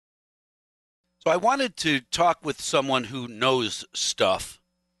So I wanted to talk with someone who knows stuff,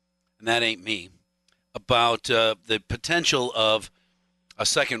 and that ain't me, about the potential of a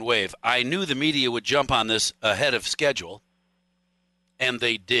second wave. I knew the media would jump on this ahead of schedule, and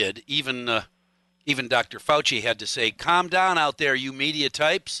they did. Even Dr. Fauci had to say, "Calm down out there, you media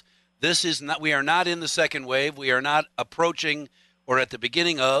types. This is not. We are not in the second wave. We are not approaching or at the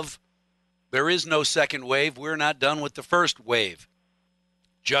beginning of. There is no second wave. We're not done with the first wave."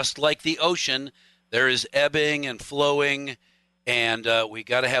 Just like the ocean, there is ebbing and flowing, and we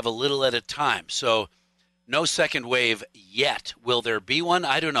got to have a little at a time. So no second wave yet. Will there be one?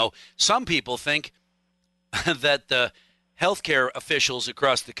 I don't know. Some people think that the healthcare officials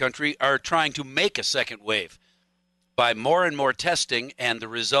across the country are trying to make a second wave by more and more testing and the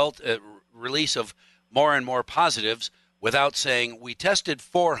release of more and more positives without saying we tested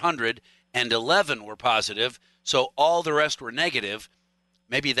 411 were positive, so all the rest were negative.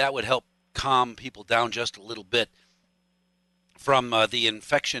 Maybe that would help calm people down just a little bit from the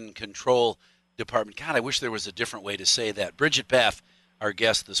infection control department. God, I wish there was a different way to say that. Bridgett, Pfaff, our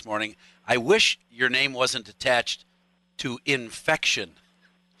guest this morning. I wish your name wasn't attached to infection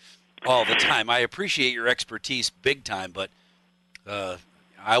all the time. I appreciate your expertise big time, but I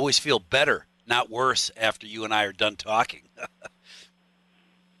always feel better, not worse, after you and I are done talking.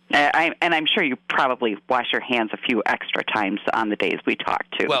 I'm sure you probably wash your hands a few extra times on the days we talk,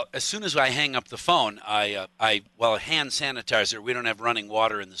 too. Well, as soon as I hang up the phone, hand sanitizer. We don't have running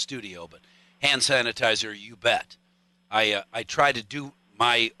water in the studio, but hand sanitizer, you bet. I try to do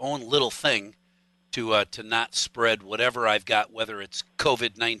my own little thing to not spread whatever I've got, whether it's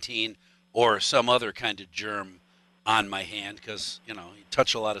COVID-19 or some other kind of germ on my hand, because, you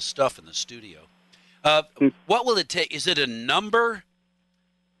touch a lot of stuff in the studio. What will it take? Is it a number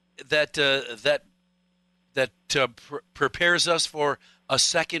that prepares us for a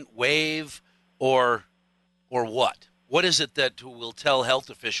second wave, or what? What is it that will tell health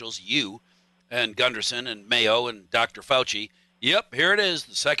officials, you and Gunderson and Mayo and Dr. Fauci, yep, here it is,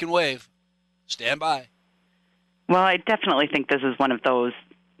 the second wave. Stand by. Well, I definitely think this is one of those,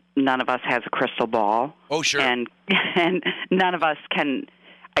 none of us has a crystal ball. Oh, sure. And none of us can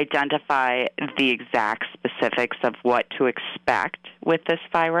identify the exact specifics of what to expect with this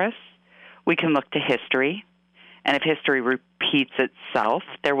virus. We can look to history, and if history repeats itself,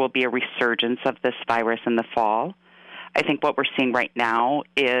 there will be a resurgence of this virus in the fall. I think what we're seeing right now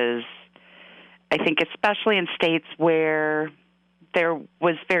is, I think especially in states where there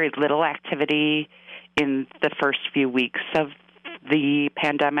was very little activity in the first few weeks of the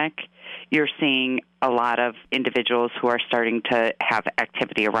pandemic, you're seeing a lot of individuals who are starting to have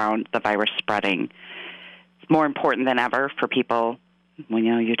activity around the virus spreading. It's more important than ever for people,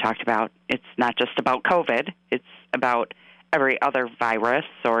 you talked about, it's not just about COVID, it's about every other virus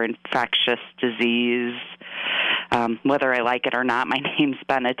or infectious disease. Whether I like it or not, my name's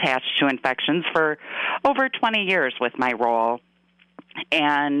been attached to infections for over 20 years with my role.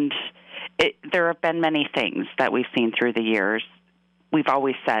 And there have been many things that we've seen through the years. We've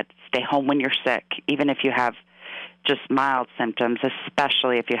always said, stay home when you're sick, even if you have just mild symptoms,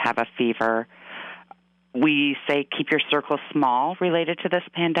 especially if you have a fever. We say keep your circle small related to this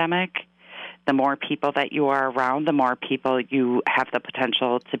pandemic. The more people that you are around, the more people you have the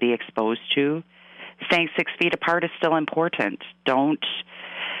potential to be exposed to. Staying 6 feet apart is still important. Don't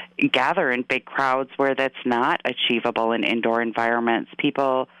gather in big crowds where that's not achievable in indoor environments.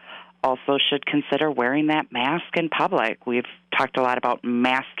 People also should consider wearing that mask in public. We've talked a lot about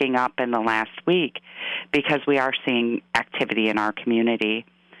masking up in the last week because we are seeing activity in our community.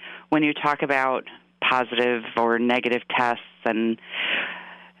 When you talk about positive or negative tests and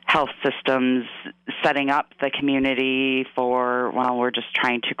health systems setting up the community for, we're just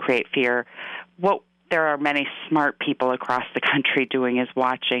trying to create fear, what there are many smart people across the country doing is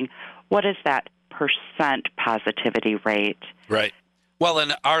watching what is that percent positivity rate. Right. Well,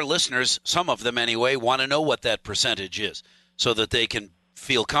 and our listeners, some of them anyway, want to know what that percentage is so that they can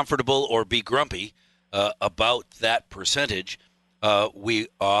feel comfortable or be grumpy about that percentage. We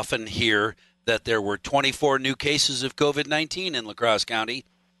often hear that there were 24 new cases of COVID-19 in La Crosse County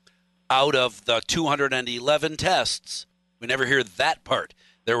out of the 211 tests. We never hear that part.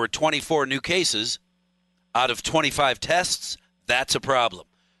 There were 24 new cases out of 25 tests. That's a problem.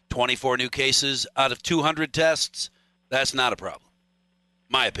 24 new cases out of 200 tests. That's not a problem.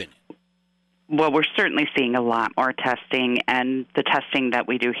 My opinion. Well, we're certainly seeing a lot more testing, and the testing that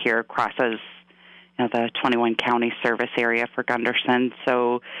we do here crosses the 21 county service area for Gunderson.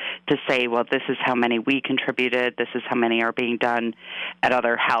 So to say, well, this is how many we contributed, this is how many are being done at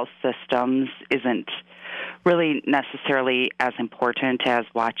other health systems isn't really necessarily as important as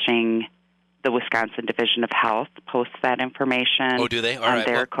watching the Wisconsin Division of Health posts that information Oh, do they? All on right.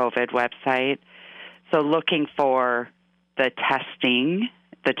 their COVID website. So looking for the testing,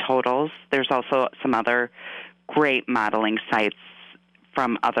 the totals. There's also some other great modeling sites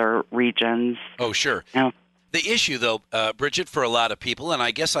from other regions. Oh, sure. The issue, though, Bridgett, for a lot of people, and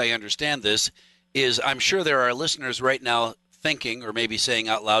I guess I understand this, is I'm sure there are listeners right now thinking or maybe saying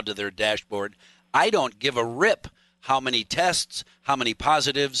out loud to their dashboard, I don't give a rip how many tests, how many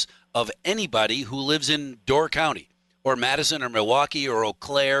positives of anybody who lives in Door County or Madison or Milwaukee or Eau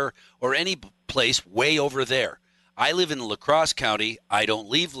Claire or any place way over there. I live in La Crosse County. I don't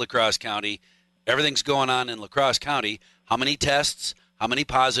leave La Crosse County. Everything's going on in La Crosse County. How many tests, how many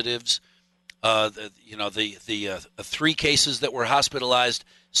positives, the 3 cases that were hospitalized,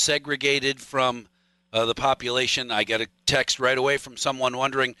 segregated from the population. I get a text right away from someone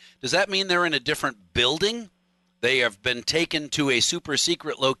wondering, does that mean they're in a different building? They have been taken to a super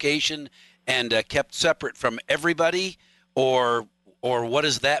secret location and kept separate from everybody, or what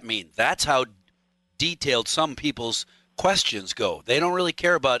does that mean? That's how detailed some people's questions go. They don't really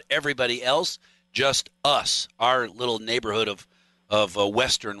care about everybody else, just us, our little neighborhood of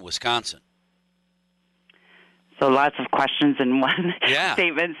western Wisconsin. So lots of questions in one Yeah.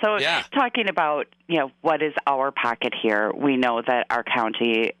 statement. So talking about, what is our pocket here, we know that our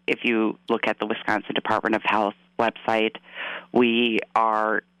county, if you look at the Wisconsin Department of Health website, we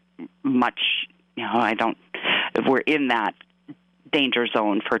are much, we're in that danger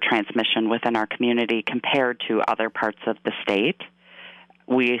zone for transmission within our community compared to other parts of the state.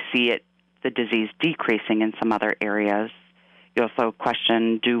 We see the disease decreasing in some other areas. You also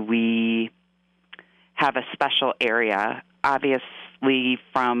question, do we have a special area? Obviously,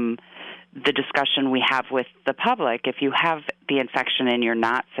 from the discussion we have with the public, if you have the infection and you're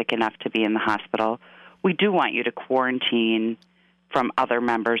not sick enough to be in the hospital, we do want you to quarantine from other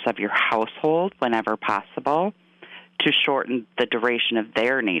members of your household whenever possible to shorten the duration of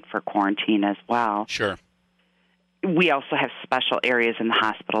their need for quarantine as well. Sure. We also have special areas in the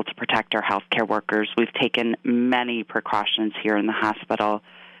hospital to protect our healthcare workers. We've taken many precautions here in the hospital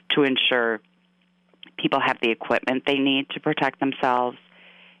to ensure people have the equipment they need to protect themselves,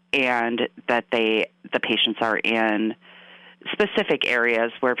 and that the patients are in specific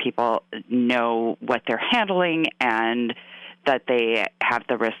areas where people know what they're handling and that they have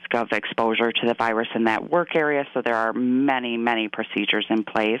the risk of exposure to the virus in that work area. So there are many, many procedures in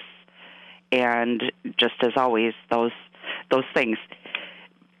place. And just as always, those things,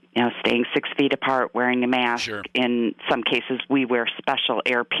 staying 6 feet apart, wearing a mask. Sure. In some cases, we wear special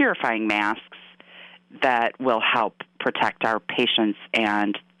air purifying masks that will help protect our patients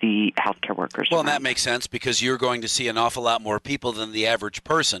and the healthcare workers. Well, and that makes sense because you're going to see an awful lot more people than the average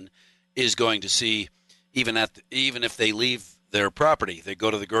person is going to see, even if they leave their property, they go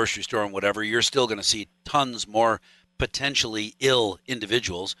to the grocery store and whatever, you're still going to see tons more potentially ill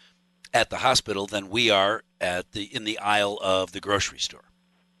individuals at the hospital than we are in the aisle of the grocery store.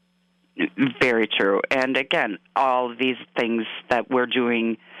 Very true. And again, all of these things that we're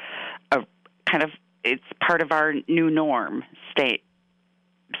doing are it's part of our new norm. Stay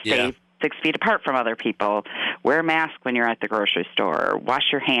 6 feet apart from other people. Wear a mask when you're at the grocery store.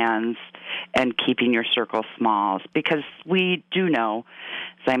 Wash your hands, and keeping your circle small. Because we do know,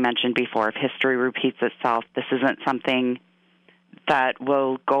 as I mentioned before, if history repeats itself, this isn't something that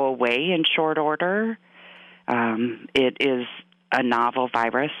will go away in short order. It is a novel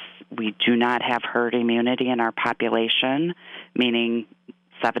virus. We do not have herd immunity in our population, meaning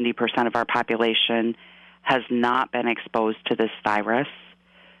 70% of our population has not been exposed to this virus.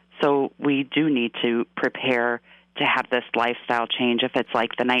 So we do need to prepare to have this lifestyle change if it's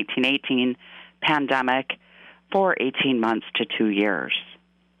like the 1918 pandemic for 18 months to 2 years.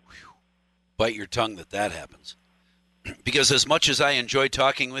 Bite your tongue that happens. Because as much as I enjoy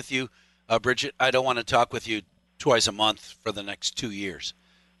talking with you, Bridgett, I don't want to talk with you twice a month for the next 2 years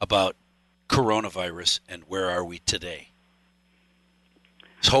about coronavirus and where are we today.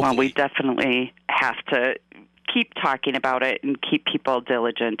 Well, we definitely have to keep talking about it and keep people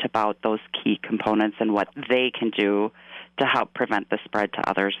diligent about those key components and what they can do to help prevent the spread to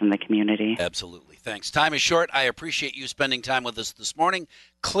others in the community. Absolutely. Thanks. Time is short. I appreciate you spending time with us this morning.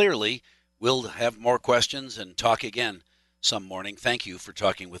 Clearly, we'll have more questions and talk again some morning. Thank you for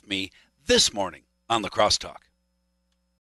talking with me this morning on La Crosse Talk.